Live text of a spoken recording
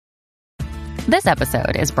This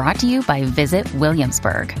episode is brought to you by Visit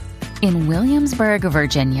Williamsburg. In Williamsburg,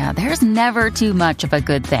 Virginia, there's never too much of a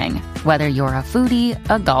good thing. Whether you're a foodie,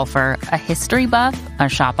 a golfer, a history buff, a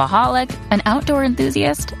shopaholic, an outdoor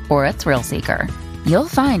enthusiast, or a thrill seeker, you'll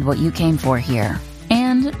find what you came for here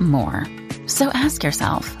and more. So ask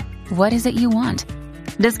yourself, what is it you want?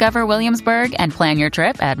 Discover Williamsburg and plan your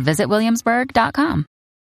trip at visitwilliamsburg.com.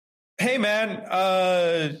 Hey,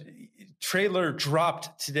 man, trailer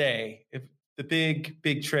dropped today. The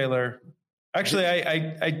big trailer. Actually,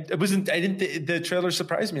 the trailer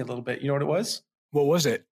surprised me a little bit. You know what it was? What was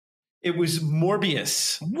it? It was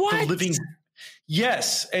Morbius. What?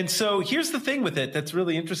 Yes. And so here's the thing with it that's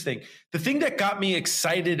really interesting. The thing that got me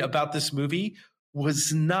excited about this movie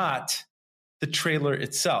was not the trailer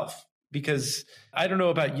itself, because I don't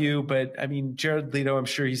know about you, but I mean, Jared Leto, I'm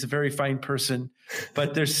sure he's a very fine person,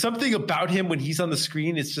 but there's something about him when he's on the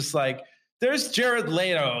screen. It's just like, there's Jared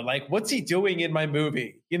Leto. Like, what's he doing in my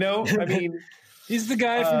movie? You know, I mean, he's the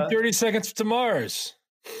guy from 30 Seconds to Mars.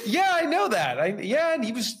 Yeah, I know that. And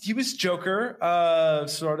he was Joker,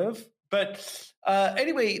 sort of. But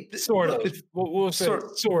anyway, sort of. We'll say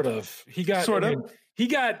sort of. He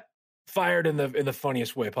got fired in the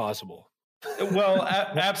funniest way possible. Well,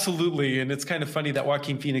 absolutely. And it's kind of funny that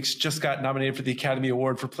Joaquin Phoenix just got nominated for the Academy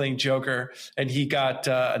Award for playing Joker, and he got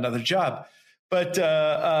another job. But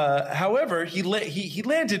however, he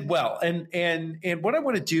landed well, and what I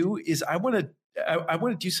want to do is I want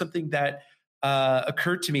to do something that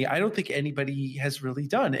occurred to me. I don't think anybody has really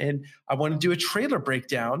done, and I want to do a trailer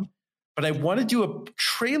breakdown. But I want to do a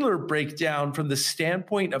trailer breakdown from the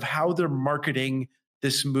standpoint of how they're marketing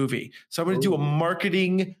this movie. So I'm going to do a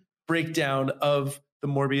marketing breakdown of the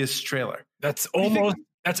Morbius trailer. That's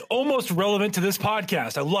almost relevant to this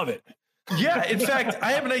podcast. I love it. Yeah, in fact,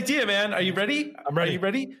 I have an idea, man. Are you ready? I'm ready. Are you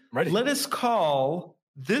ready? I'm ready. Let us call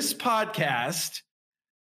this podcast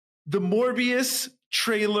the Morbius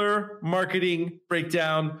Trailer Marketing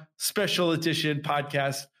Breakdown Special Edition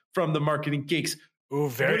Podcast from the Marketing Geeks. Ooh,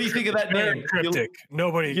 what do you think of that very name? Cryptic.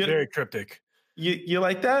 Very cryptic. You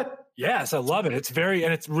like that? Yes, I love it.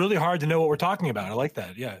 It's really hard to know what we're talking about. I like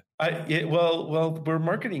that. Yeah. Well, we're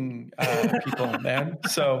marketing people, man.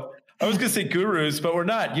 So I was going to say gurus, but we're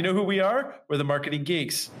not. You know who we are? We're the Marketing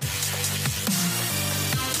Geeks.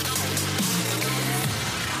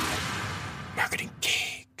 Marketing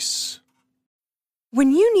Geeks.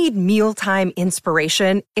 When you need mealtime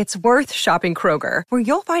inspiration, it's worth shopping Kroger, where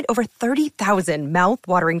you'll find over 30,000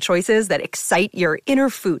 mouth-watering choices that excite your inner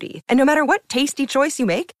foodie. And no matter what tasty choice you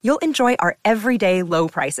make, you'll enjoy our everyday low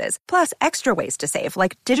prices, plus extra ways to save,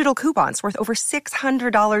 like digital coupons worth over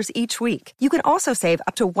 $600 each week. You can also save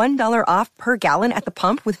up to $1 off per gallon at the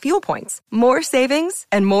pump with fuel points. More savings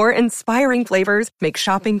and more inspiring flavors make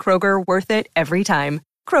shopping Kroger worth it every time.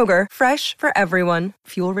 Kroger, fresh for everyone.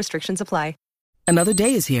 Fuel restrictions apply. Another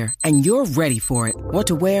day is here, and you're ready for it. What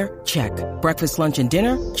to wear? Check. Breakfast, lunch, and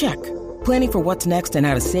dinner? Check. Planning for what's next and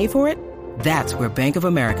how to save for it? That's where Bank of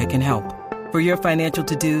America can help. For your financial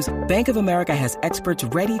to-dos, Bank of America has experts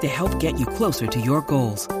ready to help get you closer to your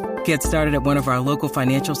goals. Get started at one of our local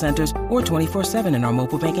financial centers or 24/7 in our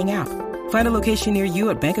mobile banking app. Find a location near you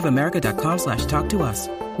at bankofamerica.com/talktous.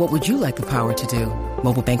 What would you like the power to do?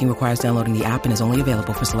 Mobile banking requires downloading the app and is only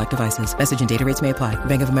available for select devices. Message and data rates may apply.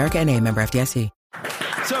 Bank of America NA, member FDIC.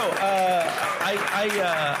 So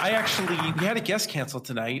we had a guest cancel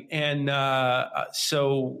tonight, and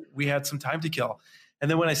so we had some time to kill. And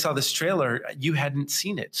then when I saw this trailer, you hadn't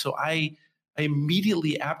seen it, so I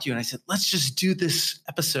immediately apped you and I said, let's just do this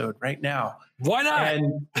episode right now. Why not?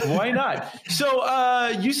 And why not? So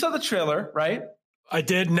you saw the trailer, right? I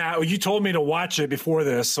did. Now you told me to watch it before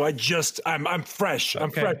this, so I'm fresh.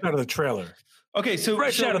 I'm fresh out of the trailer. Okay, so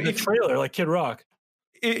fresh out of the trailer, like Kid Rock.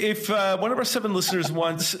 If one of our 7 listeners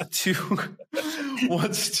wants to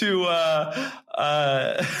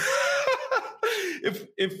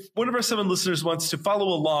if one of our 7 listeners wants to follow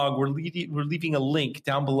along, we're leaving a link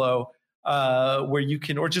down below where you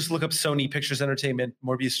can, or just look up Sony Pictures Entertainment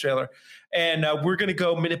Morbius trailer, and we're going to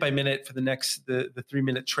go minute by minute for the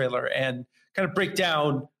 3-minute trailer and kind of break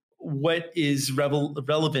down what is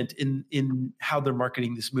relevant in how they're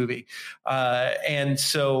marketing this movie. And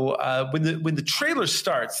so when the trailer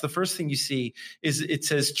starts, the first thing you see is it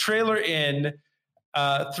says trailer in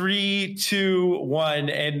 3, 2, 1,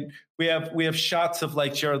 and we have shots of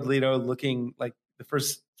like Jared Leto looking like, the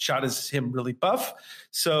first shot is him really buff.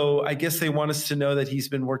 So I guess they want us to know that he's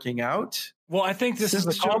been working out. Well, I think this is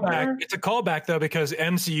a callback. It's a callback though, because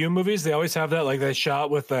MCU movies, they always have that, like that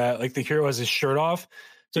shot with like the hero has his shirt off.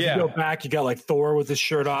 So if you go back, you got like Thor with his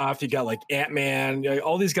shirt off. You got like Ant-Man,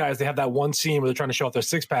 all these guys, they have that one scene where they're trying to show off their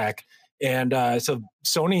 6-pack. And so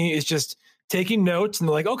Sony is just taking notes, and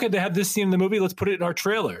they're like, okay, they have this scene in the movie, let's put it in our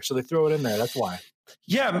trailer. So they throw it in there. That's why.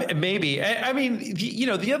 Yeah, maybe. I mean,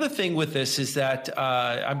 the other thing with this is that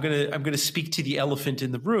I'm gonna speak to the elephant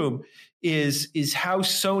in the room is how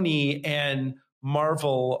Sony and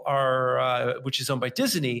Marvel are, which is owned by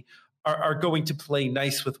Disney, are going to play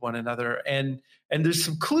nice with one another. And there's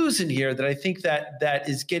some clues in here that I think that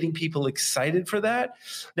is getting people excited for that.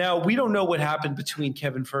 Now, we don't know what happened between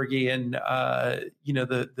Kevin Feige and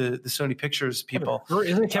the Sony Pictures people.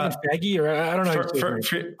 Isn't it Kevin Feige, or I don't know?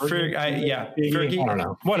 Feige. I don't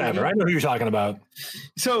know. Whatever. I know who you're talking about.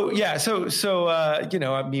 So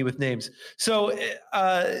me with names. So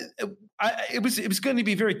it was going to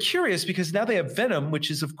be very curious because now they have Venom,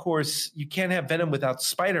 which is, of course, you can't have Venom without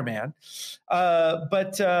Spider-Man.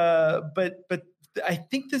 But I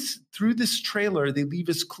think through this trailer, they leave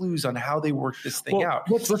us clues on how they work this thing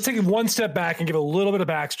out. Let's take one step back and give a little bit of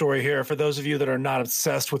backstory here for those of you that are not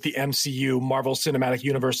obsessed with the MCU, Marvel Cinematic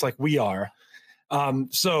Universe, like we are.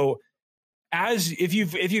 So if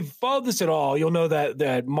you've followed this at all, you'll know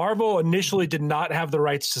that Marvel initially did not have the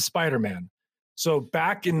rights to Spider-Man. So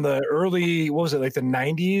back in the early, like the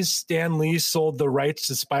 90s, Stan Lee sold the rights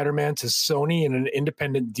to Spider-Man to Sony in an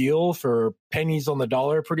independent deal for pennies on the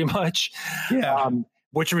dollar, pretty much. Yeah.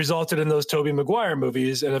 Which resulted in those Tobey Maguire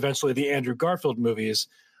movies and eventually the Andrew Garfield movies.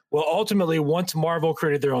 Well, ultimately, once Marvel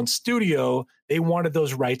created their own studio, they wanted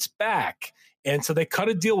those rights back. And so they cut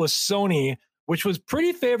a deal with Sony, which was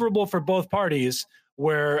pretty favorable for both parties,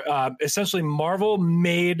 where essentially Marvel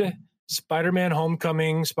made Spider-Man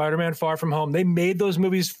Homecoming, Spider-Man Far From Home. They made those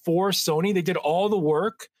movies for Sony. They did all the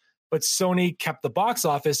work, but Sony kept the box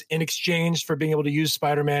office in exchange for being able to use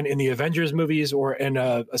Spider-Man in the Avengers movies or in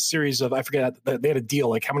a series of, I forget, they had a deal,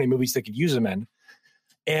 like how many movies they could use them in.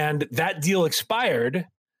 And that deal expired.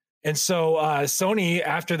 And so Sony,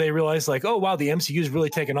 after they realized like, oh, wow, the MCU is really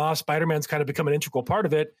taken off, Spider-Man's kind of become an integral part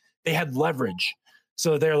of it, they had leverage.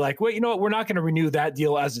 So they're like, wait, you know what? We're not going to renew that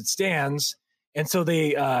deal as it stands. And so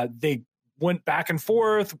they went back and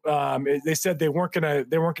forth. They said they weren't gonna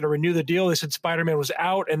renew the deal. They said Spider-Man was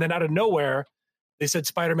out, and then out of nowhere, they said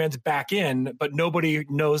Spider-Man's back in, but nobody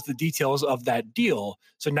knows the details of that deal.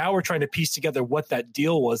 So now we're trying to piece together what that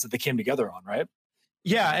deal was that they came together on, right?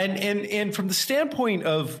 Yeah, and from the standpoint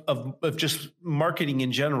of just marketing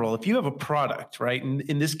in general, if you have a product, right? And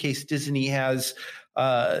in this case, Disney has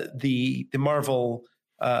the Marvel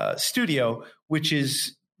studio, which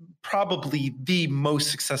is probably the most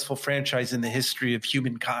successful franchise in the history of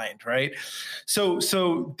humankind, right? So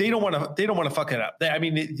they don't want to fuck it up.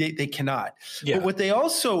 They cannot. Yeah. But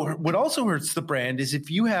what also hurts the brand is if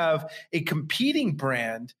you have a competing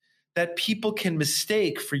brand that people can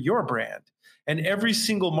mistake for your brand. And every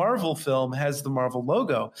single Marvel film has the Marvel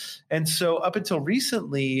logo. And so up until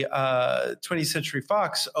recently, 20th Century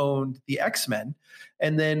Fox owned the X-Men.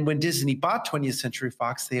 And then when Disney bought 20th Century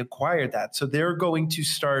Fox, they acquired that. So they're going to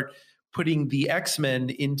start putting the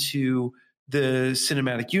X-Men into the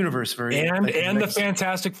cinematic universe and the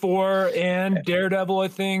Fantastic Four and Daredevil, I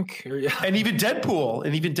think. And even Deadpool.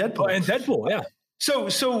 And Deadpool, yeah.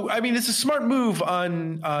 So I mean, it's a smart move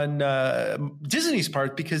on Disney's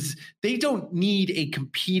part because they don't need a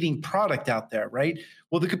competing product out there, right?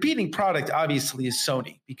 Well, the competing product obviously is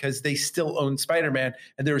Sony because they still own Spider-Man,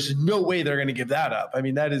 and there's no way they're going to give that up. I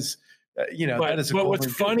mean, that is, that is. But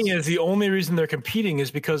what's funny is the only reason they're competing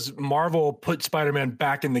is because Marvel put Spider-Man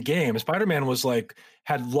back in the game. Spider-Man was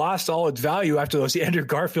had lost all its value after those Andrew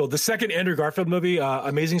Garfield. The second Andrew Garfield movie,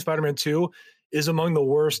 Amazing Spider-Man 2. Is among the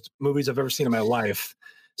worst movies I've ever seen in my life.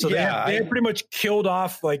 So they had pretty much killed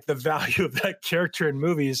off the value of that character in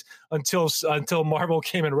movies until Marvel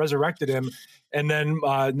came and resurrected him. And then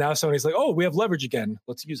now Sony's like, oh, we have leverage again.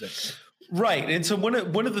 Let's use it. Right. And so one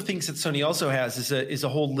of the things that Sony also has is a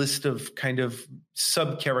whole list of kind of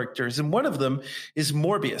sub characters, and one of them is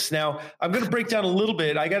Morbius. Now, I'm going to break down a little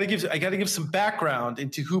bit. I got to give some background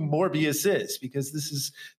into who Morbius is because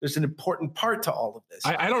there's an important part to all of this.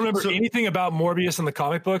 I don't remember anything about Morbius in the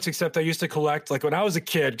comic books except I used to collect when I was a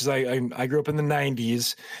kid because I grew up in the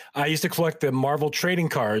 90s. I used to collect the Marvel trading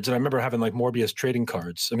cards, and I remember having Morbius trading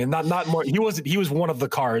cards. I mean, not more. He was one of the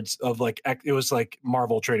cards of it was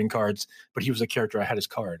Marvel trading cards, but he was a character. I had his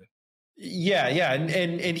card. Yeah.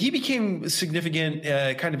 And he became significant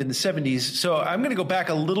kind of in the 70s. So I'm going to go back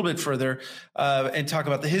a little bit further and talk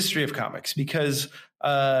about the history of comics because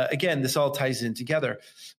Again, this all ties in together.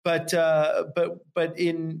 But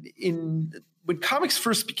when comics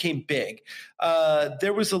first became big,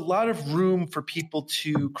 there was a lot of room for people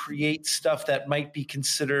to create stuff that might be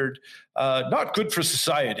considered not good for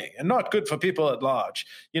society and not good for people at large.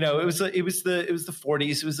 It was the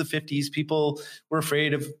 40s, it was the 50s. People were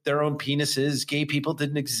afraid of their own penises. Gay people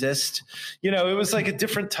didn't exist. It was like a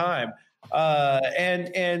different time.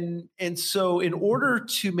 And so in order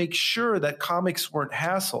to make sure that comics weren't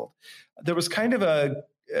hassled, there was kind of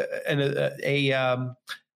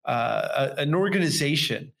an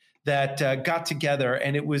organization that got together,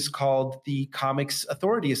 and it was called the Comics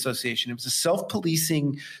Authority Association. It was a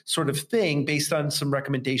self-policing sort of thing based on some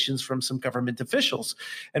recommendations from some government officials.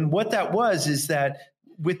 And what that was is that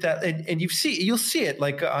with that, and you'll see it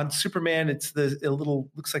like on Superman, it's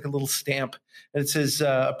looks like a little stamp, and it says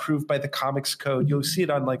approved by the Comics Code. You'll see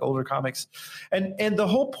it on like older comics, and the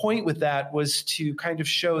whole point with that was to kind of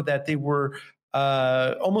show that they were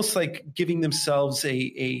almost like giving themselves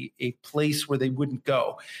a place where they wouldn't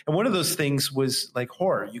go. And one of those things was like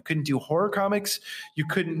horror. You couldn't do horror comics. You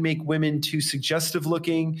couldn't make women too suggestive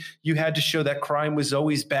looking. You had to show that crime was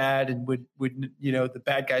always bad and would the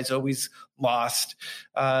bad guys always lost.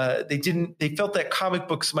 They felt that comic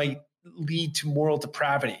books might lead to moral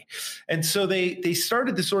depravity. And so they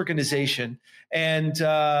started this organization, and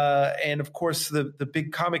of course the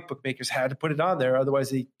big comic book makers had to put it on there, otherwise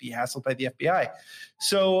they'd be hassled by the FBI.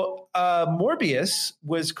 So Morbius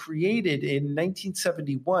was created in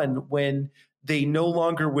 1971 when they no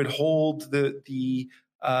longer would hold the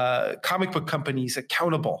comic book companies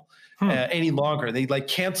accountable any longer. They like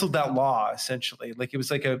canceled that law essentially. Like it was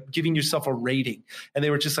like giving yourself a rating, and they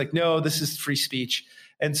were just like, no, this is free speech.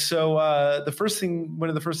 And so one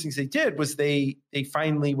of the first things they did was they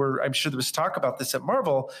finally were, I'm sure there was talk about this at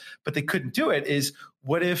Marvel, but they couldn't do it, is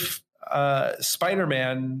what if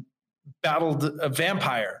Spider-Man battled a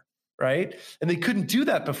vampire, right? And they couldn't do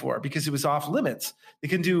that before because it was off limits. They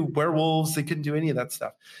couldn't do werewolves. They couldn't do any of that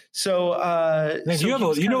stuff. So, man, you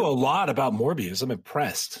know a lot about Morbius. I'm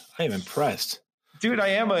impressed. I am impressed. Dude, I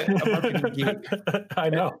am a marketing geek. I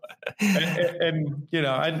know.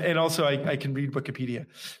 And also I can read Wikipedia.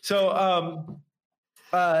 So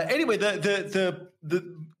anyway, the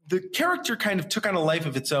character kind of took on a life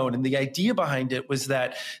of its own. And the idea behind it was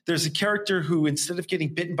that there's a character who, instead of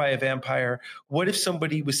getting bitten by a vampire, what if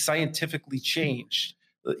somebody was scientifically changed,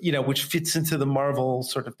 which fits into the Marvel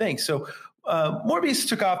sort of thing. So Morbius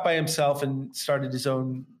took off by himself and started his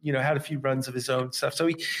own, had a few runs of his own stuff. So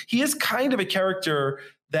he is kind of a character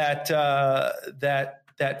that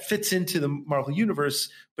fits into the Marvel universe,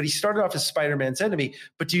 but he started off as Spider-Man's enemy.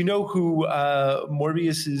 But do you know who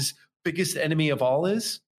Morbius's biggest enemy of all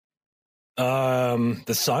is?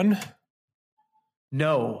 The Sun?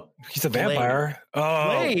 No. He's a vampire.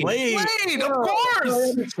 Blade. Blade, of course.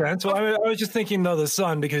 That makes sense. Well, I was just thinking, though, the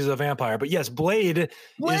Sun because he's a vampire. But yes, Blade is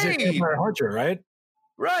a vampire hunter, right?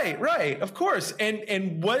 Right. Of course.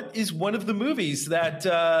 And what is one of the movies that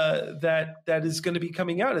is going to be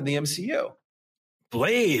coming out in the MCU?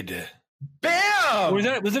 Blade. Bam! Was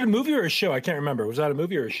it a movie or a show? I can't remember. Was that a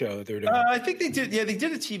movie or a show that they were doing? I think they did. Yeah, they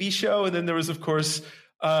did a TV show, and then there was, of course.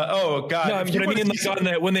 Oh God!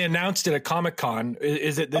 No, when they announced it at Comic-Con,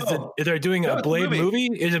 is they're doing a Blade movie?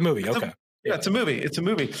 Is it a movie? Okay. Yeah, it's a movie. It's a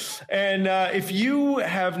movie. And if you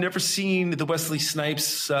have never seen the Wesley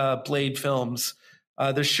Snipes Blade films,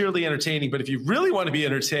 they're surely entertaining. But if you really want to be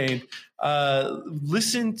entertained,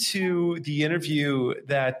 listen to the interview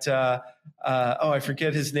that I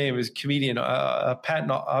forget his name. It was a comedian, Patton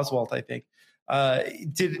Oswalt, I think.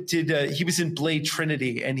 He was in Blade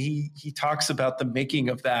Trinity, and he talks about the making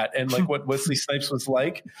of that and like what Wesley Snipes was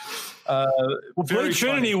like. Blade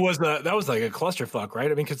Trinity was like a clusterfuck, right?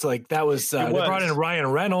 I mean, because like that was they brought in Ryan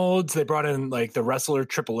Reynolds, they brought in like the wrestler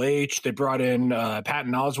Triple H, they brought in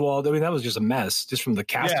Patton Oswalt. I mean, that was just a mess just from the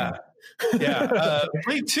casting. Yeah.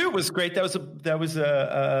 Blade 2 was great. That was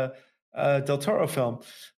a Del Toro film.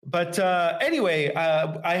 But anyway,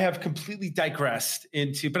 I have completely digressed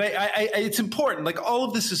but I it's important. Like all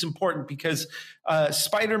of this is important because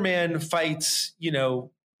Spider-Man fights,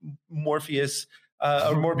 Morpheus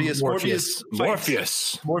or Morbius.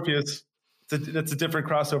 Morpheus. That's a different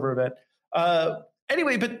crossover event.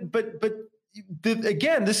 Anyway, but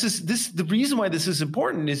again, the reason why this is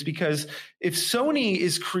important is because if Sony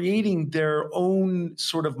is creating their own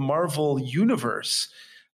sort of Marvel universe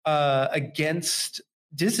against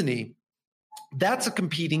Disney, that's a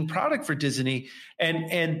competing product for Disney,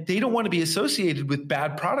 and they don't want to be associated with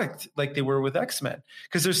bad product like they were with X-Men,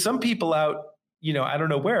 because there's some people out I don't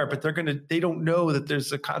know where, but they don't know that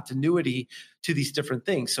there's a continuity to these different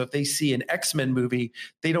things. So if they see an X-Men movie,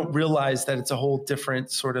 they don't realize that it's a whole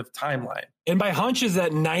different sort of timeline. And my hunch is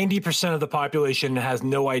that 90% of the population has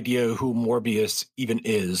no idea who Morbius even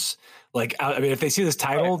is. Like, I mean, if they see this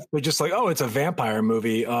title, they're just like, oh, it's a vampire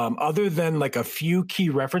movie. Other than like a few key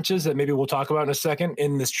references that maybe we'll talk about in a second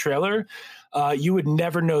in this trailer, you would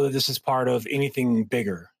never know that this is part of anything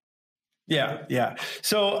bigger. Yeah.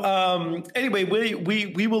 So anyway,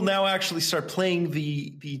 we will now actually start playing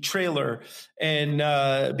the trailer, and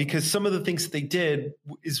because some of the things that they did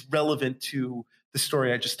is relevant to the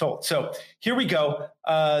story I just told. So here we go.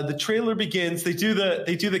 The trailer begins. They do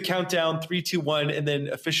the countdown 3, 2, 1, and then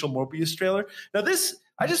official Morbius trailer. Now this,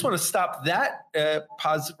 I just want to stop that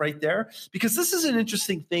pause right there, because this is an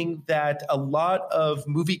interesting thing that a lot of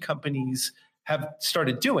movie companies have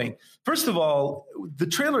started doing. First of all, the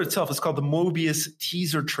trailer itself is called the Morbius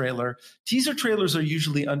teaser trailer. Teaser trailers are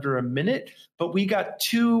usually under a minute, but we got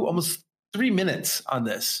almost 3 minutes on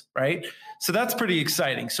this, right? So that's pretty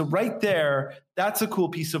exciting. So right there, that's a cool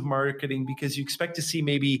piece of marketing, because you expect to see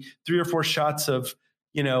maybe 3 or 4 shots of,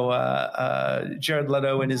 Jared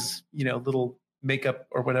Leto and his, little makeup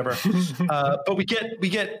or whatever. But we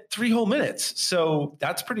get 3 whole minutes. So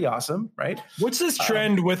that's pretty awesome, right? What's this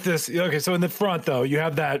trend with this? Okay, so in the front though, you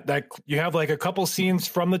have that you have like a couple scenes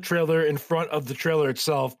from the trailer in front of the trailer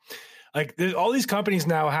itself. Like all these companies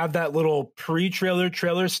now have that little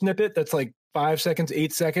trailer snippet that's like 5 seconds,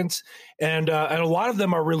 8 seconds. And a lot of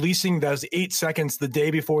them are releasing those 8 seconds the day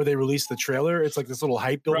before they release the trailer. It's like this little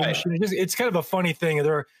hype building machine. It's kind of a funny thing.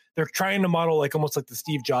 They're trying to model like almost like the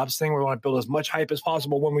Steve Jobs thing, where we want to build as much hype as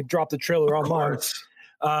possible when we drop the trailer online.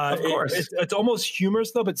 Of course. It's almost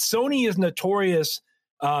humorous though, but Sony is notorious.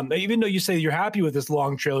 Even though you say you're happy with this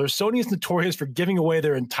long trailer, Sony is notorious for giving away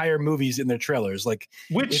their entire movies in their trailers. Like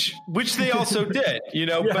which they also did,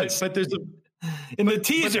 yes. but there's the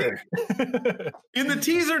teaser. In the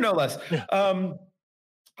teaser, no less. Yeah.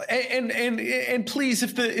 And please,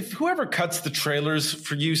 if whoever cuts the trailers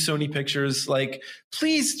for you, Sony Pictures, like,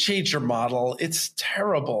 please change your model. It's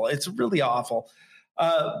terrible. It's really awful.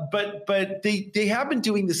 But they have been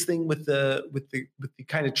doing this thing with the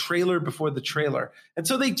kind of trailer before the trailer, and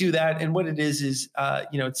so they do that. And what it is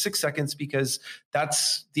it's 6 seconds, because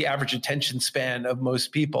that's the average attention span of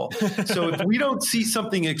most people. So if we don't see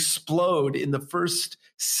something explode in the first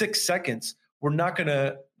 6 seconds, we're not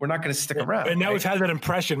gonna stick around. And now we've had that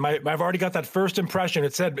impression. I've already got that first impression.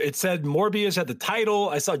 It said Morbius at the title.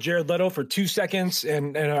 I saw Jared Leto for 2 seconds,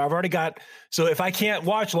 and I've already got. So if I can't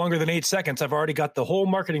watch longer than 8 seconds, I've already got the whole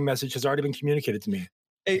marketing message has already been communicated to me.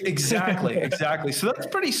 Exactly. So that's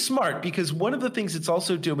pretty smart, because one of the things it's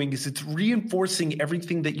also doing is it's reinforcing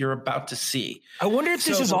everything that you're about to see. I wonder if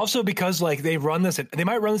this is also because like they might run this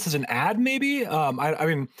as an ad, maybe. I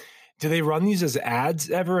mean. Do they run these as ads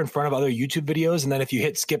ever in front of other YouTube videos? And then if you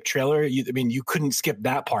hit skip trailer, you couldn't skip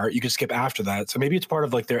that part. You could skip after that. So maybe it's part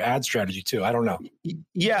of like their ad strategy too. I don't know.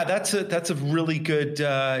 Yeah, that's a really good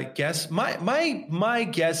guess. My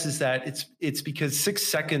guess is that it's because 6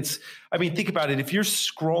 seconds. I mean, think about it. If you're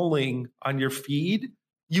scrolling on your feed,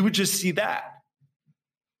 you would just see that.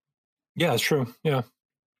 Yeah, that's true. Yeah.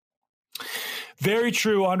 Very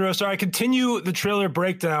true, Andros. All right, continue the trailer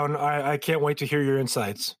breakdown. I can't wait to hear your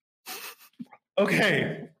insights.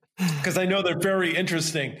 Okay, because I know they're very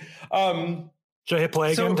interesting. Should I hit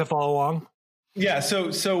play again to follow along? Yeah,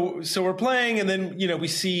 so we're playing, and then we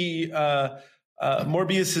see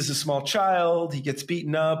Morbius is a small child. He gets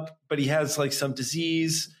beaten up, but he has like some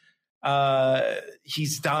disease.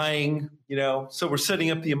 He's dying, So we're setting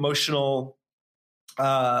up the emotional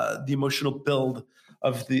build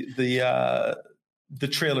of the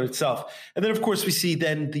trailer itself, and then of course we see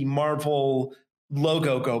then the Marvel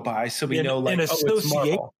logo go by, so we know like it's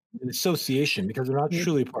Marvel. An association, because they're not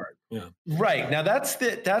truly part. Yeah, right. Now that's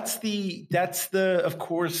the of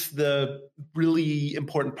course the really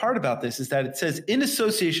important part about this is that it says in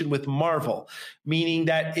association with Marvel, meaning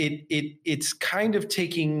that it's kind of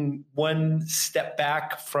taking one step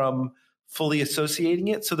back from fully associating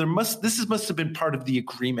it. So this must have been part of the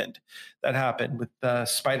agreement that happened with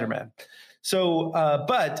Spider-Man. So,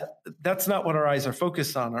 but that's not what our eyes are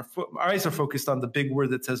focused on. Our eyes are focused on the big word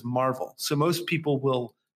that says Marvel. So most people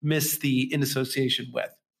will miss the in association with.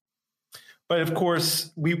 But of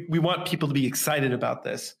course, we want people to be excited about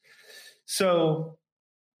this. So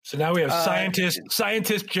now we have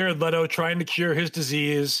scientist Jared Leto trying to cure his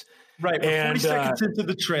disease. Right, we're 40 seconds into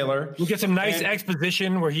the trailer. We get some nice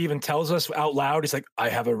exposition where he even tells us out loud, he's like, I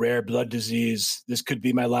have a rare blood disease. This could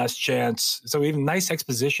be my last chance. So even nice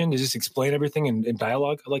exposition to just explain everything in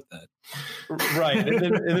dialogue. I like that. Right. And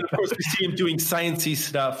then of course, we see him doing sciencey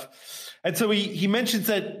stuff. And so he mentions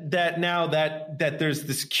that now that there's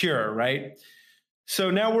this cure, right? So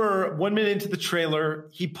now we're 1 minute into the trailer.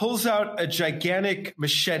 He pulls out a gigantic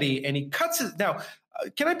machete and he cuts it. Now,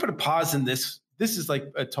 can I put a pause in this? This is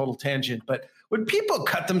like a total tangent, but when people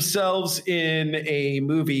cut themselves in a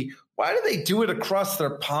movie, why do they do it across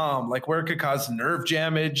their palm? Like where it could cause nerve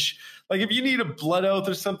damage? Like if you need a blood oath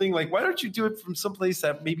or something, like why don't you do it from someplace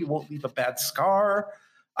that maybe won't leave a bad scar?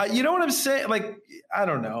 You know what I'm saying? Like, I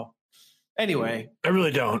don't know. Anyway. I really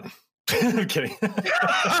don't. I'm kidding.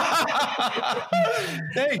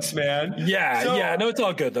 Thanks, man. Yeah. No, it's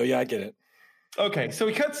all good though. Yeah, I get it. Okay, so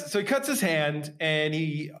he cuts his hand, and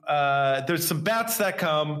he there's some bats that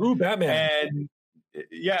come. Ooh, Batman! And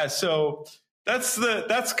yeah, so that's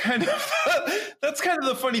kind of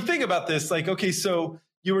the funny thing about this. Like, okay, so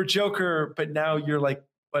you were Joker, but now you're like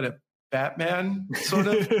what, a Batman sort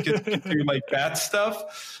of do like bat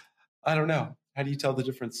stuff. I don't know. How do you tell the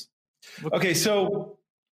difference? Okay, so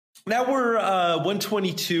now we're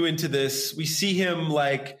 122 into this. We see him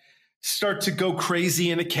like start to go crazy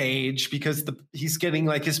in a cage because he's getting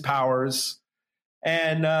like his powers.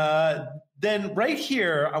 And then right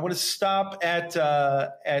here, I want to stop at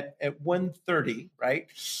 1:30, right?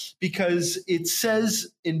 Because it says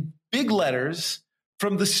in big letters,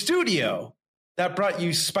 from the studio that brought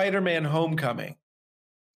you Spider-Man Homecoming.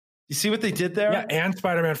 You see what they did there? Yeah, and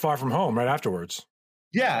Spider-Man Far From Home right afterwards.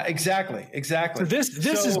 Yeah, exactly. So this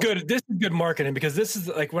is good. This is good marketing because this is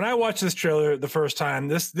like when I watched this trailer the first time,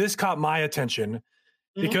 this caught my attention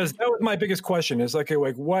because that was my biggest question is like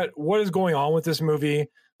what is going on with this movie?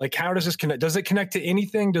 Like, how does this connect? Does it connect to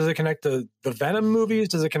anything? Does it connect to the Venom movies?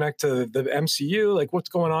 Does it connect to the MCU? Like, what's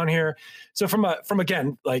going on here? So from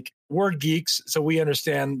again, like we're geeks, so we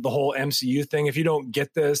understand the whole MCU thing. If you don't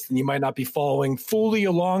get this, then you might not be following fully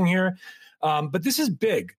along here. But this is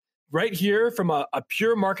big. Right here, from a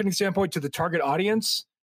pure marketing standpoint to the target audience,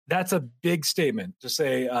 that's a big statement to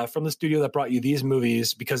say from the studio that brought you these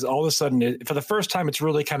movies, because all of a sudden, for the first time, it's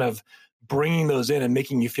really kind of bringing those in and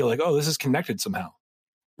making you feel like, oh, this is connected somehow.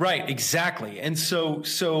 Right, exactly. And so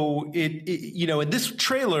it and this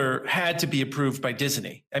trailer had to be approved by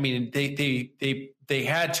Disney. I mean, they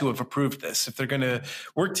had to have approved this if they're going to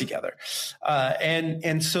work together.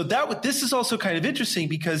 And so this is also kind of interesting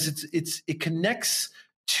because it connects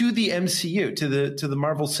to the MCU, to the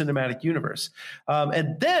Marvel Cinematic Universe.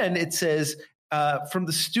 And then it says, from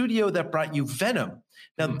the studio that brought you Venom.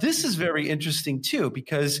 Now, this is very interesting, too,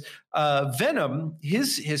 because Venom,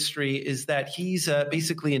 his history is that he's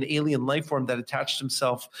basically an alien life form that attached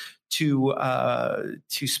himself to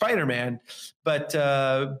Spider-Man,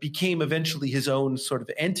 but became eventually his own sort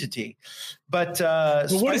of entity. But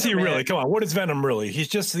what is he really? Come on, what is Venom really? He's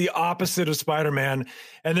just the opposite of Spider-Man.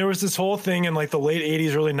 And there was this whole thing in like the late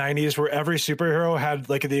 80s, early 90s where every superhero had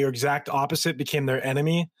like the exact opposite became their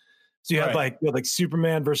enemy. So you had like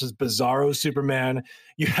Superman versus Bizarro Superman.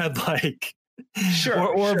 You had like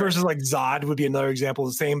or versus like Zod would be another example of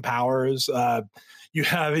the same powers. You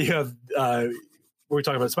have we're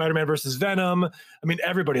talking about Spider-Man versus Venom. I mean,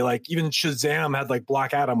 everybody, like even Shazam had like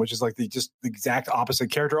Black Adam, which is like the exact opposite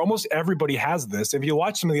character. Almost everybody has this. If you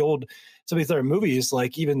watch some of these other movies,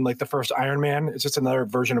 like even like the first Iron Man, it's just another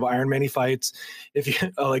version of Iron Man he fights. If you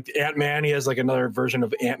like Ant-Man, he has like another version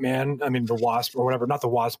of Ant-Man. I mean, the Wasp or whatever, not the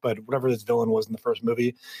Wasp, but whatever this villain was in the first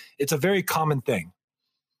movie. It's a very common thing.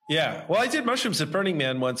 Yeah. Well, I did mushrooms at Burning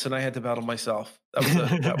Man once and I had to battle myself.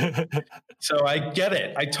 So I get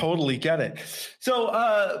it. I totally get it. So,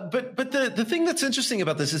 but the thing that's interesting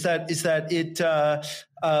about this is that it,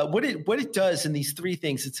 what it does in these three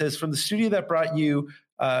things, it says from the studio that brought you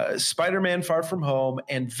Spider-Man Far From Home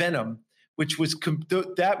and Venom, which was,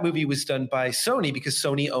 that movie was done by Sony because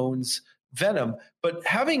Sony owns Venom, but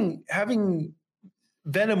having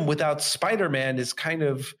Venom without Spider-Man is kind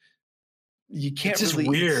of, you can't it's just really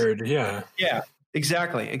weird. Yeah.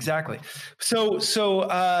 Exactly. So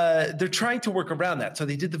they're trying to work around that. So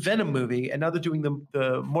they did the Venom movie, and now they're doing the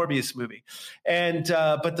Morbius movie. And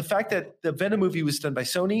but the fact that the Venom movie was done by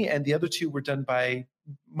Sony, and the other two were done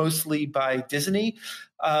mostly by Disney,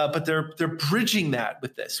 but they're bridging that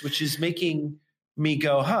with this, which is making me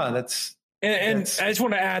go, that's. And I just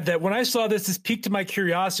want to add that when I saw this piqued my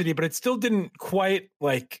curiosity, but it still didn't quite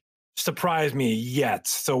like surprise me yet.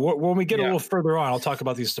 So when we get a little further on, I'll talk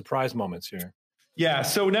about these surprise moments here. Yeah.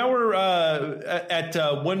 So now we're at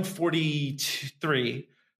 143.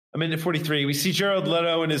 A minute 43. We see Jared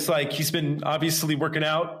Leto and he's been obviously working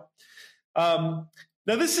out.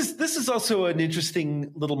 Now this is also an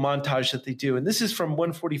interesting little montage that they do, and this is from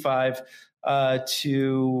 1:45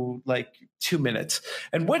 to like 2 minutes.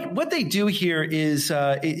 And what they do here is,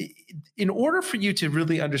 in order for you to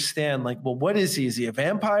really understand, like, well, what is he? Is he a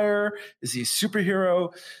vampire? Is he a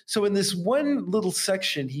superhero? So in this one little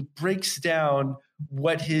section, he breaks down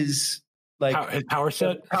what his power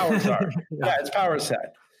set powers are. Yeah, his power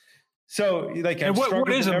set. So, like, and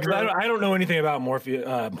what is him? I don't know anything about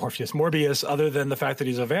Morbius, other than the fact that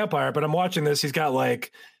he's a vampire. But I'm watching this. He's got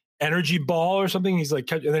like energy ball or something. He's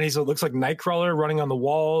like, and then looks like Nightcrawler running on the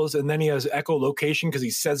walls, and then he has echolocation because he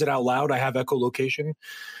says it out loud. I have echolocation.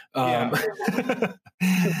 Yeah.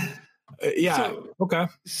 Okay.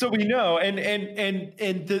 So we know,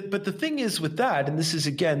 but the thing is with that, and this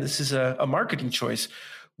is a marketing choice,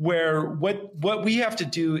 where what we have to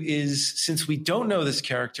do is, since we don't know this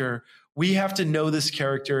character, we have to know this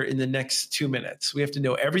character in the next 2 minutes. We have to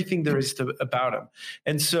know everything there is about him.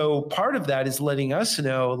 And so part of that is letting us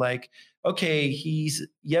know, like, okay, he's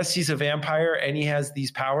a vampire and he has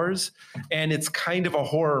these powers, and it's kind of a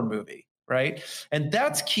horror movie, right? And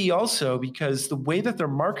that's key also, because the way that they're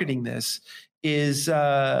marketing this is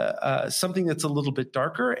something that's a little bit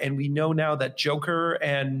darker. And we know now that Joker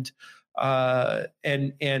and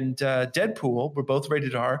Deadpool were both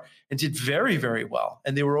rated R and did very, very well.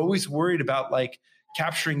 And they were always worried about like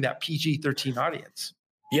capturing that PG-13 audience.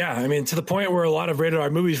 Yeah. I mean, to the point where a lot of rated R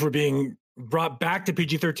movies were being brought back to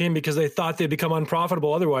PG-13 because they thought they'd become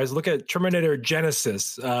unprofitable otherwise. Look at Terminator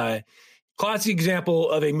Genesis. Classic example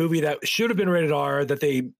of a movie that should have been rated R that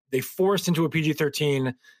they forced into a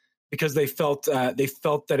PG-13 because they felt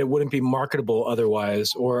that it wouldn't be marketable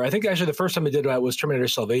otherwise. Or I think actually the first time they did that was Terminator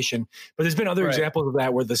Salvation. But there's been other examples of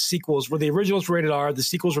that where the originals were rated R, the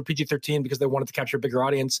sequels were PG-13 because they wanted to capture a bigger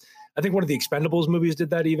audience. I think one of the Expendables movies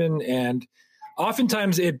did that even. And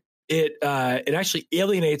oftentimes it actually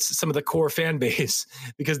alienates some of the core fan base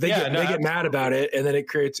because they get mad about it, and then it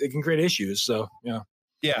can create issues. So yeah.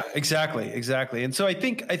 Yeah, exactly. And so I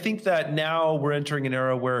think that now we're entering an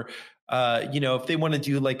era where, if they want to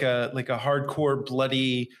do like a hardcore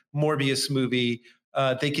bloody Morbius movie,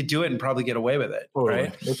 they could do it and probably get away with it,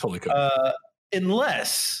 right? They totally could.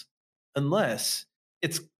 Unless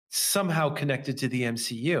it's somehow connected to the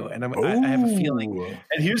MCU, and I have a feeling.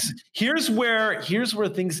 And here's where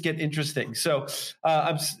things get interesting. So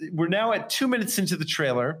we're now at 2 minutes into the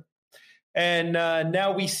trailer, and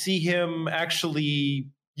now we see him actually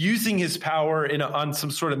using his power on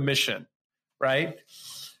some sort of mission, right?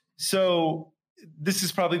 So this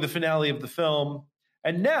is probably the finale of the film.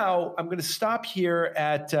 And now I'm going to stop here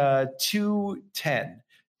at 2:10,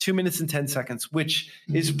 2 minutes and 10 seconds, which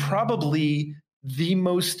is probably the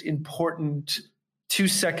most important 2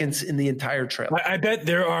 seconds in the entire trailer. I bet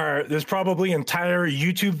there's probably entire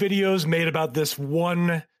YouTube videos made about this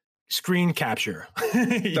one screen capture.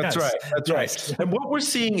 That's right. And what we're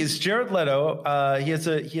seeing is Jared Leto. He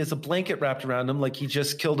has a blanket wrapped around him, like he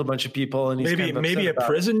just killed a bunch of people, and he's maybe a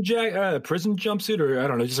prison jumpsuit, or I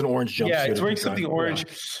don't know, just an orange jumpsuit. Yeah, he's wearing something orange.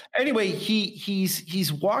 Yeah. Anyway,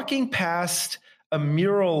 he's walking past a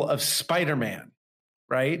mural of Spider-Man,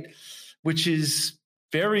 right? Which is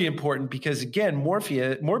very important because, again,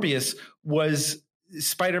 Morbius was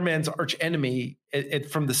Spider-Man's arch enemy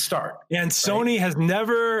from the start. Yeah, and Sony has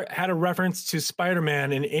never had a reference to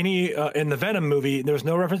Spider-Man in any in the Venom movie. There was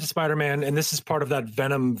no reference to Spider-Man, and this is part of that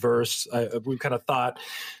Venom verse. We kind of thought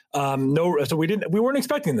so we weren't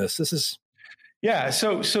expecting this. This is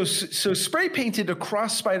so spray painted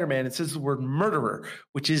across Spider-Man. It says the word murderer,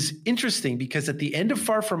 which is interesting because at the end of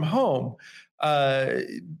Far From Home,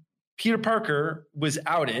 Peter Parker was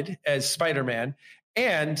outed as Spider-Man.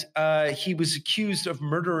 And he was accused of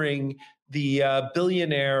murdering the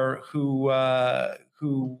billionaire who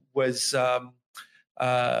was what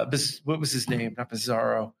was his name? Not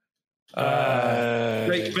Bizarro.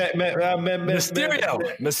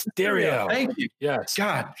 Mysterio. Thank you. Yes.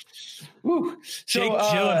 God. Woo. Jake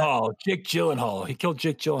Gyllenhaal. He killed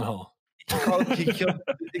Jake Gyllenhaal. He killed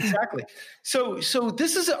exactly. So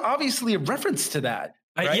this is obviously a reference to that.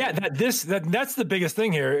 Right? That's the biggest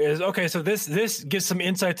thing here is, okay, so this gives some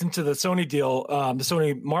insights into the Sony deal, the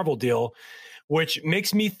Sony Marvel deal, which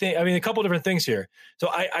makes me think, I mean, a couple of different things here. So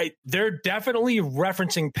they're definitely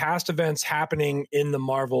referencing past events happening in the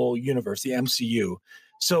Marvel universe, the MCU.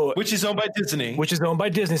 So which is owned by Disney.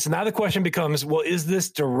 So now the question becomes, well, is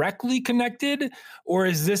this directly connected, or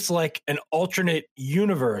is this like an alternate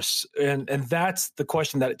universe? And that's the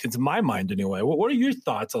question that it's in my mind anyway. What are your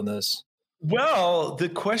thoughts on this? Well, the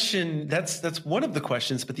question that's one of the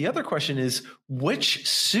questions, but the other question is, which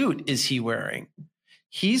suit is he wearing?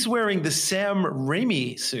 He's wearing the Sam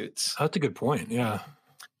Raimi suits. That's a good point. Yeah.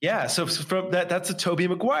 Yeah, so from that's a Tobey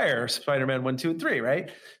Maguire Spider-Man 1, 2, and 3, right?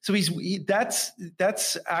 So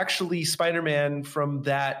that's actually Spider-Man from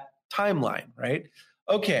that timeline, right?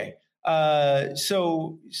 Okay,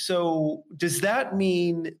 so does that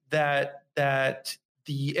mean that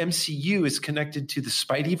the MCU is connected to the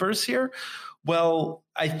Spideyverse here? Well,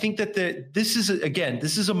 I think that this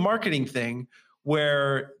is a marketing thing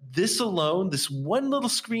where this alone, this one little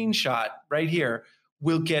screenshot right here,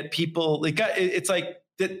 will get people. It's like.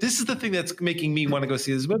 This is the thing that's making me want to go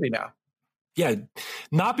see this movie now. Yeah,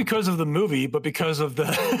 not because of the movie, but because of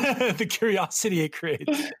the the curiosity it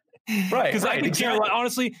creates. Right. Because I could care.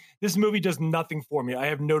 Honestly, this movie does nothing for me. I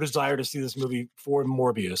have no desire to see this movie for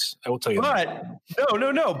Morbius. I will tell you that.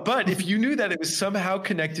 No. But if you knew that it was somehow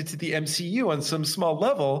connected to the MCU on some small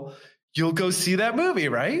level, you'll go see that movie,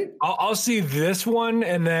 right? I'll see this one,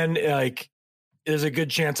 and then there's a good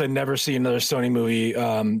chance I never see another Sony movie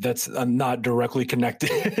that's not directly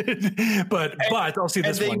connected, but I'll see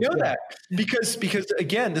this one. And they know that because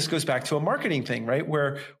again, this goes back to a marketing thing, right?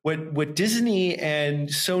 Where what Disney and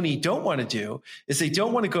Sony don't want to do is they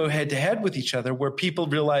don't want to go head to head with each other, where people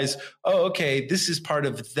realize, oh, okay, this is part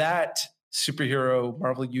of that superhero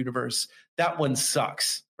Marvel universe. That one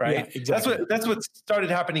sucks. Right. Yeah, exactly. That's what started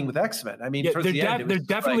happening with X-Men. I mean, they're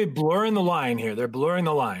definitely blurring the line here. They're blurring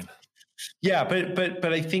the line. Yeah,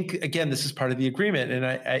 but I think again, this is part of the agreement, and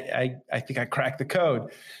I think I cracked the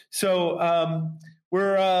code. So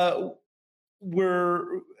we're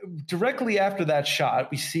directly after that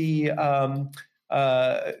shot, we see kind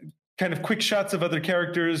of quick shots of other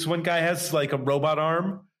characters. One guy has like a robot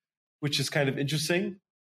arm, which is kind of interesting.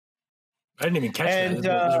 I didn't even catch that.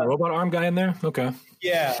 There's a robot arm guy in there. Okay.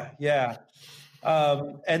 Yeah.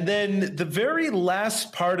 And then the very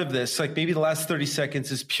last part of this, like maybe the last 30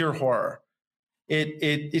 seconds, is pure horror.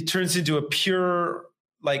 It turns into a pure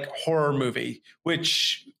like horror movie,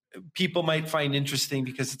 which people might find interesting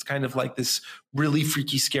because it's kind of like this really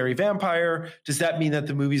freaky, scary vampire. Does that mean that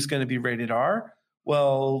the movie is going to be rated R?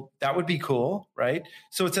 Well, that would be cool, right?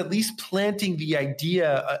 So it's at least planting the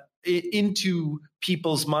idea into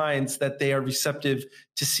people's minds that they are receptive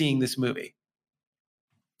to seeing this movie.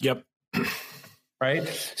 Yep. Right.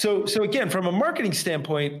 So again, from a marketing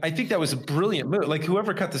standpoint, I think that was a brilliant move. Like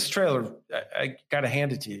whoever cut this trailer, I got to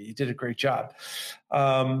hand it to you. You did a great job.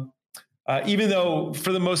 Even though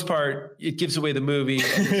for the most part, it gives away the movie.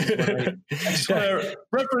 I just want to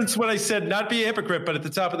reference what I said, not be a hypocrite, but at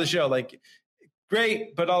the top of the show, like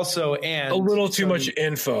great, but also a little too much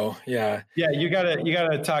info. Yeah. Yeah. You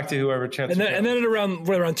gotta talk to whoever checks. And then at around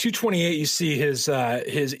 228, you see his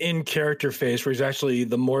in character face where he's actually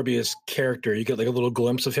the Morbius character. You get like a little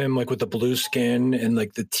glimpse of him, like with the blue skin and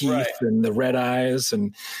like the teeth and the red eyes,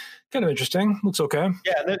 and kind of interesting. Looks okay.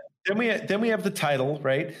 Yeah. Then we have the title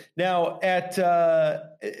right now. At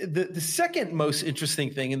the second most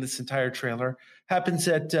interesting thing in this entire trailer happens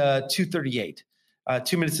at 2:38.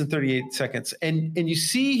 2 minutes and 38 seconds. And you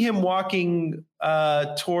see him walking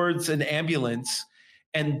towards an ambulance,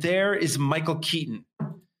 and there is Michael Keaton.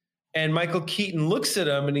 And Michael Keaton looks at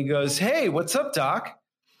him and he goes, "Hey, what's up, Doc?"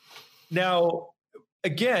 Now,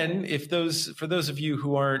 again, for those of you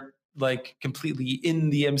who aren't like completely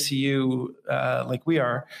in the MCU like we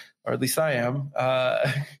are, or at least I am,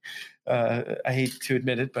 I hate to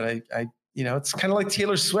admit it, but I it's kind of like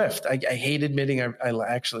Taylor Swift. I hate admitting I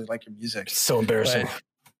actually like your music. It's so embarrassing.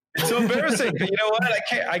 It's so embarrassing. But you know what?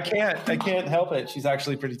 I can't help it. She's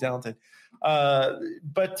actually pretty talented.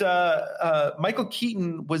 But Michael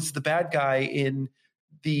Keaton was the bad guy in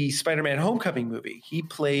the Spider-Man Homecoming movie. He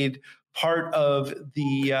played part of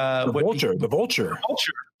the Vulture. The Vulture.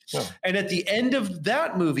 Yeah. And at the end of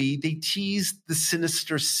that movie, they teased the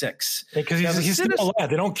Sinister Six. Because he's still alive.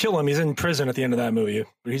 They don't kill him. He's in prison at the end of that movie,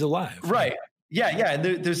 but he's alive. Right. Yeah.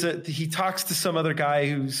 And he talks to some other guy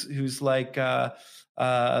who's like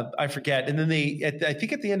I forget. And then I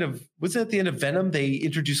think at the end of Venom, they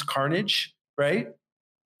introduced Carnage, right?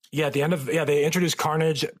 Yeah, at the end of they introduced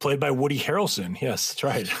Carnage, played by Woody Harrelson. Yes, that's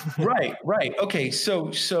right. Right. Okay,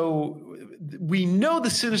 so we know the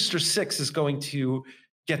Sinister Six is going to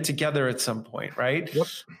get together at some point, right? Yep.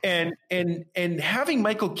 And having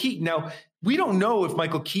Michael Keaton, now we don't know if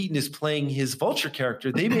Michael Keaton is playing his Vulture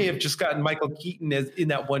character. They may have just gotten Michael Keaton in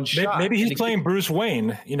that one shot. Maybe he's playing Bruce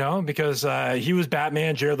Wayne, because he was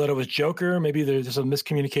Batman, Jared Leto was Joker. Maybe there's a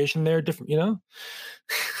miscommunication there, different,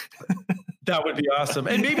 That would be awesome.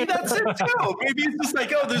 And maybe that's it too. Maybe it's just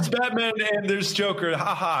like, oh, there's Batman and there's Joker.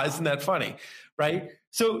 Ha ha, isn't that funny? Right?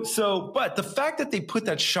 But the fact that they put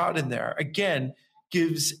that shot in there again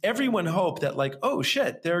gives everyone hope that like, oh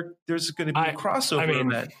shit, there's going to be a crossover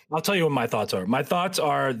event. I'll tell you what my thoughts are. My thoughts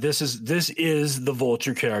are this is the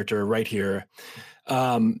Vulture character right here.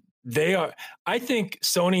 I think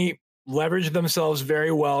Sony leveraged themselves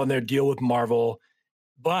very well in their deal with Marvel,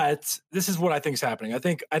 but this is what I think is happening. I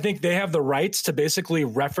think they have the rights to basically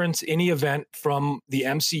reference any event from the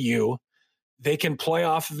MCU. They can play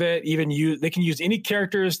off of it. They can use any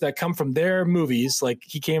characters that come from their movies. Like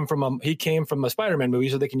he came from a Spider-Man movie,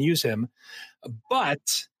 so they can use him.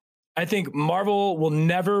 But I think Marvel will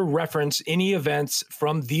never reference any events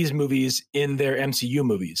from these movies in their MCU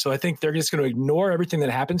movies. So I think they're just going to ignore everything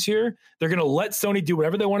that happens here. They're going to let Sony do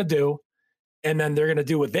whatever they want to do, and then they're going to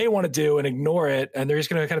do what they want to do and ignore it. And they're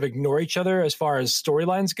just going to kind of ignore each other as far as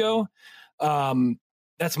storylines go.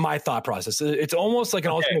 That's my thought process. It's almost like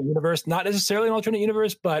an alternate universe, not necessarily an alternate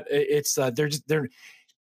universe, but it's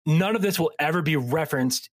none of this will ever be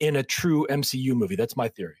referenced in a true MCU movie. That's my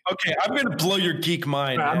theory. Okay, I'm going to blow your geek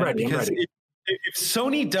mind. I'm ready. If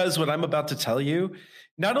Sony does what I'm about to tell you,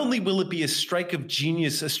 not only will it be a stroke of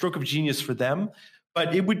genius for them,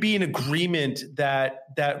 but it would be an agreement that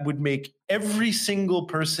would make every single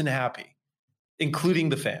person happy, including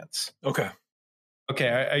the fans. Okay.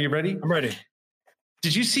 Are you ready? I'm ready.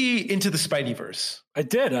 Did you see Into the Spideyverse? I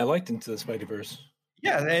did. I liked Into the Spideyverse.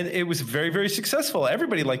 Yeah, and it was very, very successful.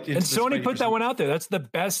 Everybody liked it. And Sony put that one out there. That's the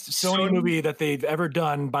best Sony movie that they've ever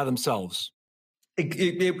done by themselves.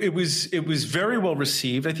 It was very well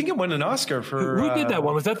received. I think it won an Oscar for. Who did that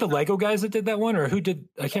one? Was that the Lego guys that did that one, or who did?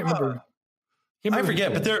 I can't remember. I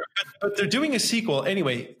forget, but they're doing a sequel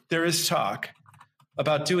anyway. There is talk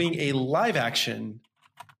about doing a live action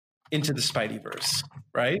Into the Spideyverse,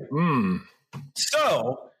 right?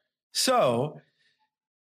 So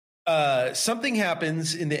something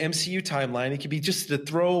happens in the MCU timeline. It could be just a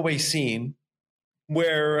throwaway scene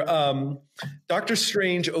where Doctor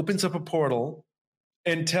Strange opens up a portal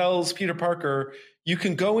and tells Peter Parker, "You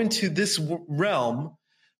can go into this realm,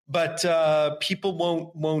 but people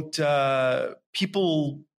won't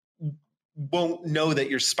know that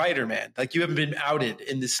you're Spider-Man. Like you haven't been outed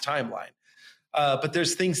in this timeline. But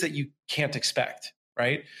there's things that you can't expect."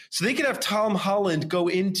 Right. So they could have Tom Holland go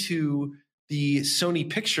into the Sony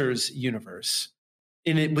Pictures universe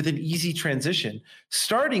with an easy transition,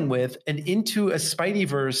 starting with an Into a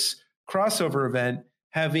Spideyverse crossover event,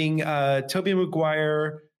 having Tobey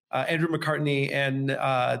Maguire, Andrew McCartney, and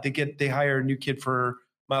they hire a new kid for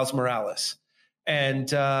Miles Morales.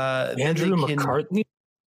 And Andrew McCartney?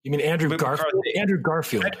 You mean Andrew Garfield? Andrew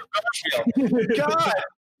Garfield. God.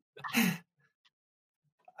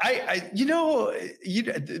 My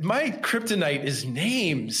kryptonite is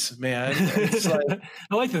names, man. It's like,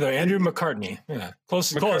 I like that though. Andrew McCartney. Yeah.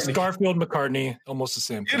 Close. Garfield, McCartney, almost the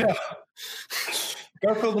same thing.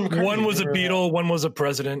 Garfield and McCartney. One was a Beatle, one was a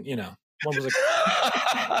president, one was a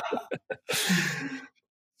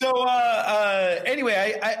So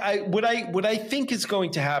anyway, what I think is going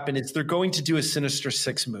to happen is they're going to do a Sinister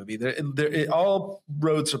Six movie. All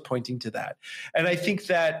roads are pointing to that, and I think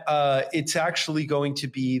that it's actually going to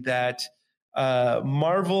be that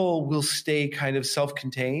Marvel will stay kind of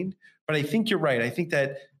self-contained. But I think you're right. I think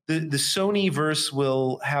that the Sony verse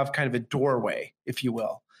will have kind of a doorway, if you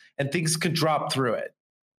will, and things can drop through it.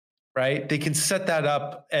 Right? They can set that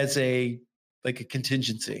up as a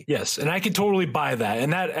contingency. Yes. And I can totally buy that.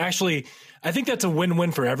 And that actually, I think that's a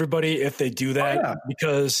win-win for everybody if they do that,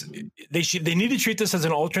 because they need to treat this as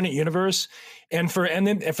an alternate universe. And for the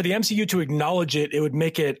MCU to acknowledge it, it would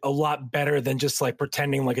make it a lot better than just like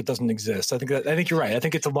pretending like it doesn't exist. I think you're right. I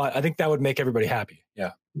think it's a lot. I think that would make everybody happy.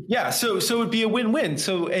 Yeah. Yeah. So it would be a win-win.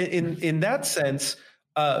 So in that sense,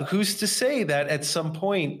 who's to say that at some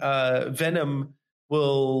point, Venom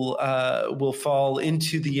will fall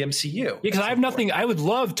into the MCU. Because I have nothing. I would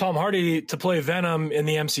love Tom Hardy to play Venom in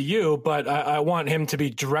the MCU, but I want him to be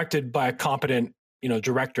directed by a competent,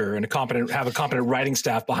 director and have a competent writing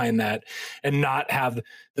staff behind that, and not have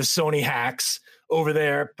the Sony hacks over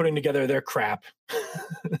there putting together their crap.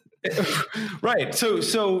 Right. So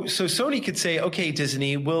Sony could say, okay,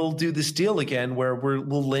 Disney, we'll do this deal again where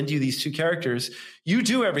we'll lend you these two characters. You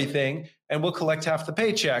do everything, and we'll collect half the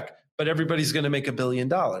paycheck. But everybody's going to make $1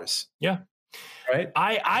 billion. Yeah. Right.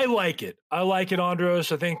 I like it. I like it,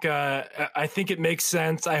 Andros. I think it makes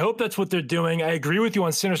sense. I hope that's what they're doing. I agree with you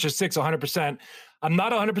on Sinister Six 100%. I'm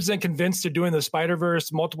not 100% convinced they're doing the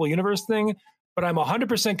Spider-Verse multiple universe thing, but I'm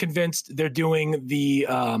 100% convinced they're doing the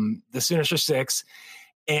Sinister Six,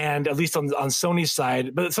 and at least on Sony's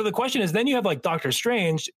side. But so the question is, then you have like Doctor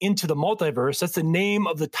Strange Into the Multiverse. That's the name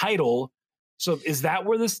of the title. So is that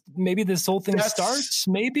where this whole thing starts?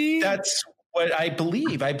 Maybe that's what I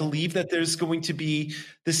believe. I believe that there's going to be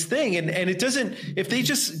this thing, and it doesn't. If they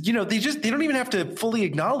just, they don't even have to fully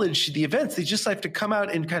acknowledge the events. They just have to come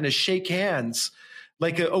out and kind of shake hands,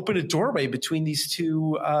 like open a doorway between these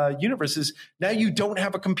two universes. Now you don't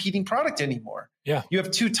have a competing product anymore. Yeah, you have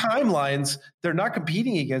two timelines. They're not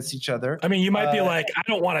competing against each other. I mean, you might be like, I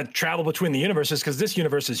don't want to travel between the universes because this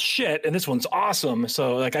universe is shit and this one's awesome.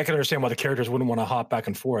 So like, I can understand why the characters wouldn't want to hop back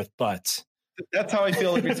and forth, but that's how I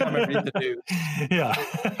feel every time I read the news. Yeah.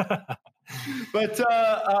 But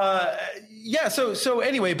yeah. So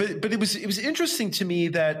anyway, but it was interesting to me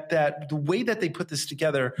that the way that they put this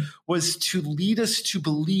together was to lead us to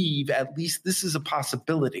believe at least this is a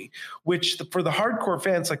possibility. Which for the hardcore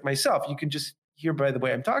fans like myself, you can just hear by the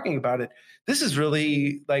way I'm talking about it. This is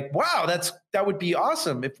really like, wow, that would be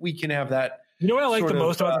awesome if we can have that. You know what I like the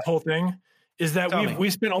most about this whole thing is that we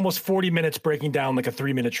spent almost 40 minutes breaking down like a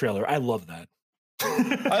 3-minute trailer. I love that.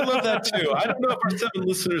 I love that too. I don't know if our 7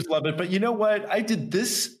 listeners love it, but you know what? I did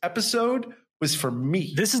this episode was for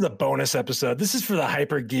me. This is a bonus episode. This is for the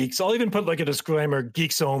hyper geeks. I'll even put like a disclaimer,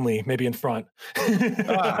 geeks only, maybe in front. Good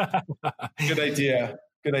idea.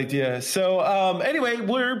 Good idea. So anyway,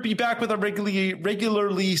 we'll be back with our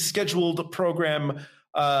regularly scheduled program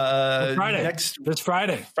this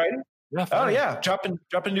Friday. Friday? Yeah, oh yeah, dropping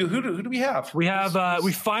new. Who do we have? We have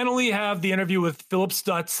we finally have the interview with Philip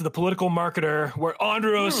Stutz, the political marketer, where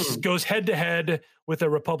Andros goes head to head with a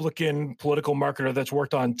Republican political marketer that's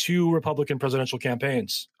worked on 2 Republican presidential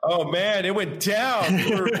campaigns. Oh man, it went down.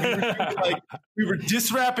 We were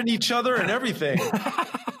disrapping each other and everything.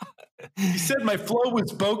 He said my flow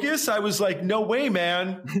was bogus. I was like, no way,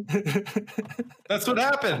 man. That's what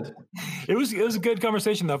happened. It was a good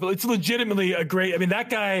conversation though. It's legitimately a great. I mean, that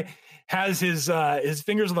guy has his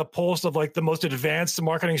fingers on the pulse of like the most advanced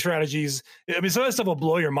marketing strategies. I mean, some of that stuff will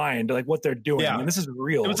blow your mind, like what they're doing. Yeah. I mean, this is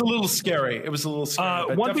real. It was a little scary.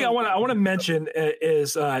 One thing I want to mention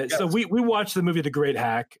is so we watched the movie The Great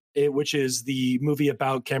Hack, which is the movie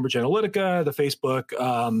about Cambridge Analytica, the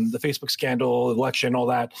Facebook scandal, election, all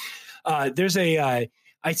that. There's I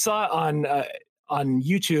saw on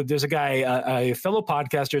YouTube, there's a guy, a fellow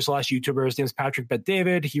podcaster / YouTuber. His name is Patrick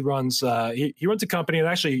Bet-David. He runs he runs a company, and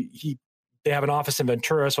actually they have an office in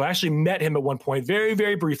Ventura. So I actually met him at one point, very,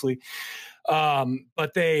 very briefly.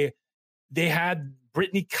 But they had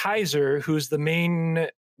Brittany Kaiser, who's the main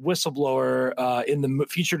whistleblower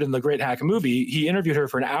featured in the Great Hack movie. He interviewed her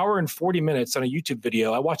for an hour and 40 minutes on a YouTube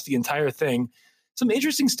video. I watched the entire thing. Some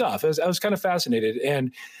interesting stuff. I was kind of fascinated.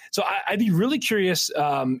 And so I'd be really curious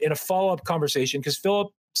in a follow-up conversation, because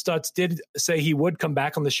Philip Stutz did say he would come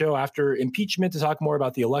back on the show after impeachment to talk more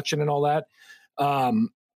about the election and all that.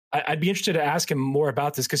 I'd be interested to ask him more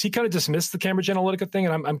about this, because he kind of dismissed the Cambridge Analytica thing,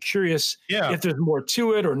 and I'm curious if there's more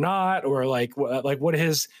to it or not, or like what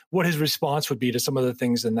his response would be to some of the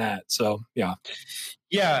things in that. So yeah.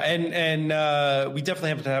 Yeah, and we definitely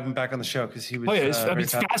have to have him back on the show, because he was.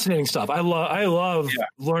 It's fascinating stuff. I love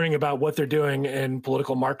learning about what they're doing in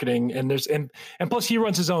political marketing, and plus he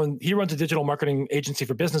runs a digital marketing agency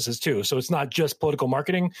for businesses too. So it's not just political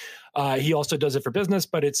marketing. He also does it for business,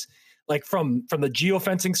 but it's like from the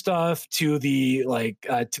geofencing stuff to the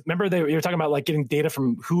remember you were talking about like getting data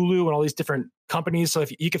from Hulu and all these different companies. So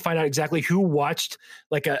if you could find out exactly who watched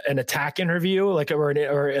like an attack interview,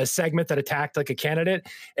 or a segment that attacked like a candidate,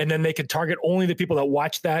 and then they could target only the people that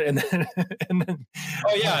watched that. And then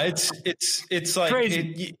oh yeah, it's like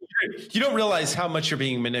crazy. You don't realize how much you're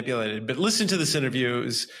being manipulated, but listen to this interview. It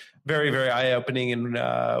was very, very eye-opening, and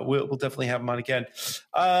we'll definitely have him on again.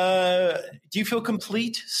 Do you feel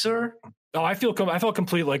complete, sir? Oh, I felt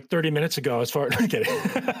complete like 30 minutes ago. As far I'm kidding.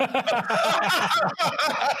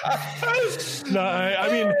 No, I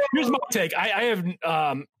mean, here's my take. I have,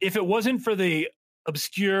 if it wasn't for the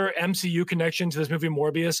obscure MCU connection to this movie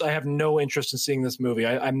Morbius, I have no interest in seeing this movie.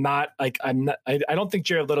 I don't think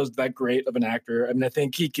Jared Leto's that great of an actor. I mean, I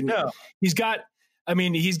think he can. No. He's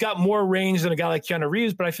got more range than a guy like Keanu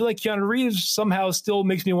Reeves, but I feel like Keanu Reeves somehow still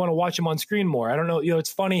makes me want to watch him on screen more. I don't know.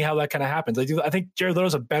 It's funny how that kind of happens. I think Jared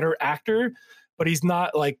Leto's a better actor, but he's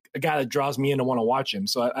not like a guy that draws me in to want to watch him.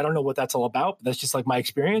 So I don't know what that's all about, but that's just like my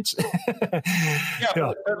experience.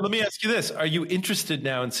 Yeah. Let me ask you this. Are you interested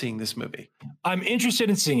now in seeing this movie? I'm interested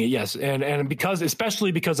in seeing it, yes. And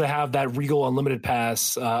especially because I have that Regal Unlimited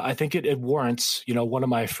pass, I think it warrants, one of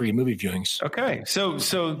my free movie viewings. Okay. So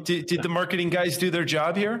did the marketing guys do their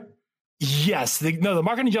job here? Yes. The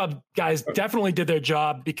marketing guys definitely did their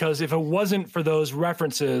job, because if it wasn't for those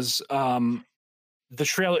references, the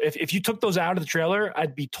trailer, if you took those out of the trailer,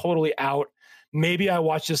 I'd be totally out, Maybe I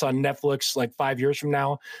watch this on Netflix like 5 years from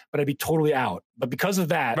now, but I'd be totally out. But because of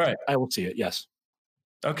that, right. I will see it. Yes.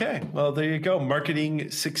 Okay. Well, there you go.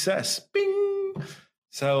 Marketing success. Bing.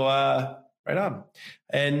 So right on.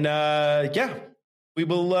 And we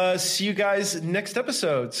will see you guys next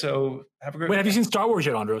episode. So have a great. Wait, have you seen Star Wars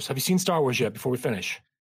yet, Andros? Have you seen Star Wars yet before we finish?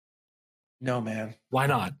 No, man. Why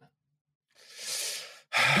not?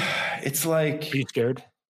 It's like. Are you scared?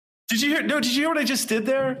 Did you hear? No, did you hear what I just did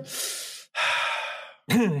there?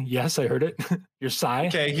 Yes, I heard it. Your sigh.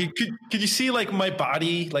 Okay, could you see like my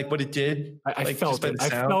body, like what it did? I felt it. I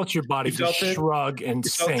felt your body just shrug and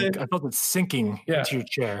sink. I felt it sinking into your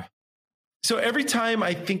chair. So every time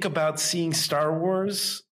I think about seeing Star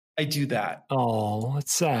Wars, I do that. Oh,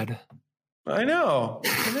 that's sad. I know.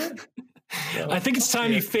 I think it's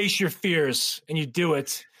time you face your fears and you do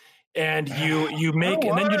it. And you make,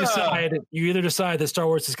 and then you either decide that Star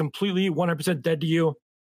Wars is completely 100% dead to you,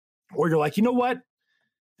 or you're like, you know what?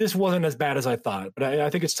 This wasn't as bad as I thought, but I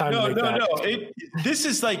think it's time to make that. No. This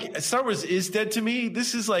is like, Star Wars is dead to me.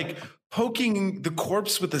 This is like poking the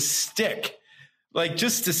corpse with a stick, like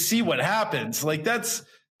just to see what happens. Like that's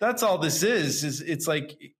all this is it's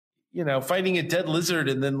like, fighting a dead lizard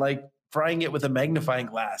and then like frying it with a magnifying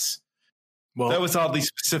glass. Well, that was oddly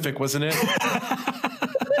specific, wasn't it?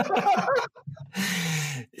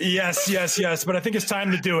 Yes. But I think it's time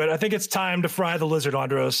to do it. I think it's time to fry the lizard,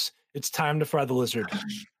 Andros. It's time to fry the lizard.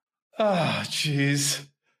 Oh, jeez.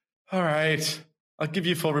 All right. I'll give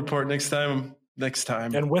you a full report next time.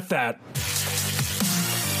 And with that,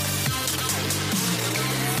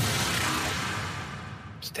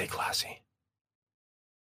 stay classy.